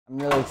I'm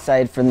really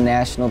excited for the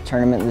national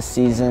tournament this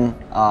season.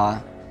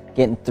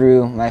 Getting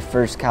through my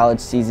first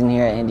college season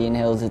here at Indian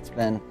Hills, it's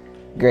been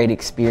a great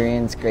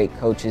experience, great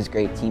coaches,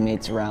 great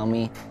teammates around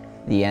me.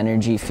 The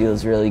energy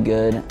feels really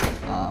good.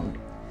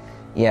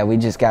 Yeah, we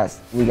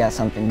got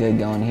something good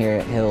going here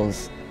at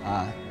Hills,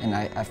 and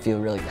I feel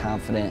really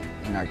confident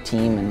in our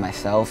team and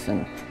myself,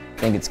 and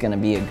think it's going to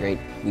be a great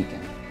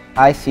weekend.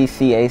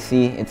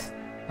 NJCAA, it's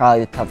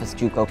probably the toughest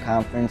JUCO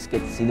conference.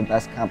 Get to see the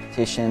best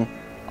competition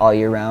all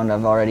year round.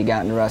 I've already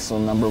gotten to wrestle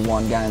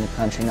 #1 guy in the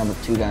country,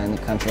 #2 guy in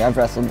the country. I've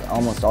wrestled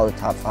almost all the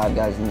top 5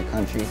 guys in the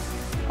country.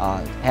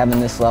 Having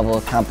this level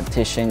of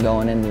competition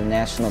going into the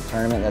national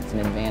tournament, that's an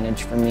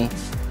advantage for me.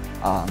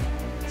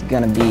 There's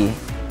gonna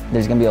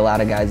be a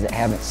lot of guys that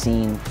haven't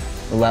seen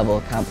the level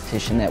of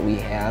competition that we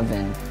have,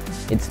 and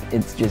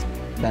it's just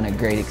been a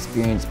great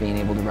experience being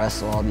able to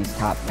wrestle all these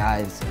top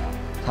guys.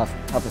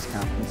 Toughest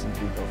conference in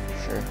JUCO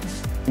for sure.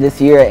 This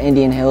year at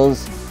Indian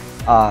Hills,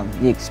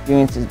 the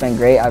experience has been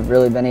great. I've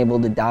really been able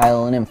to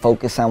dial in and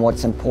focus on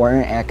what's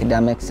important,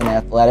 academics and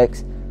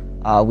athletics.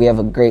 We have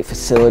a great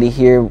facility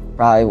here,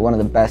 probably one of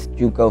the best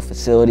JUCO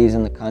facilities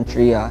in the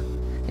country.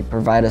 They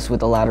provide us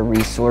with a lot of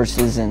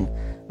resources, and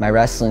my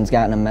wrestling's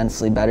gotten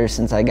immensely better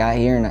since I got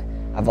here, and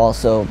I've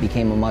also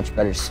became a much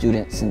better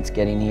student since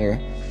getting here.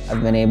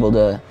 I've been able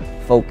to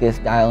focus,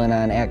 dial in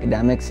on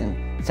academics, and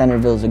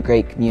Centerville's a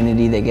great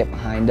community. They get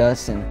behind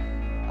us, and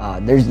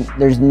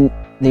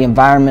the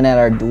environment at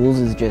our duels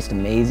is just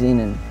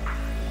amazing, and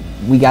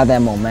we got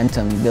that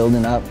momentum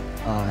building up,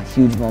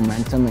 huge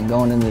momentum, and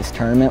going into this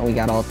tournament, we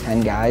got all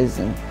 10 guys,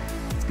 and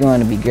it's going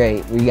to be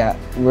great. We got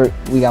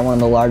one of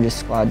the largest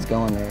squads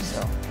going there,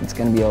 so it's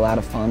going to be a lot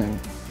of fun,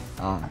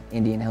 and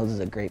Indian Hills is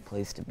a great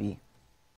place to be.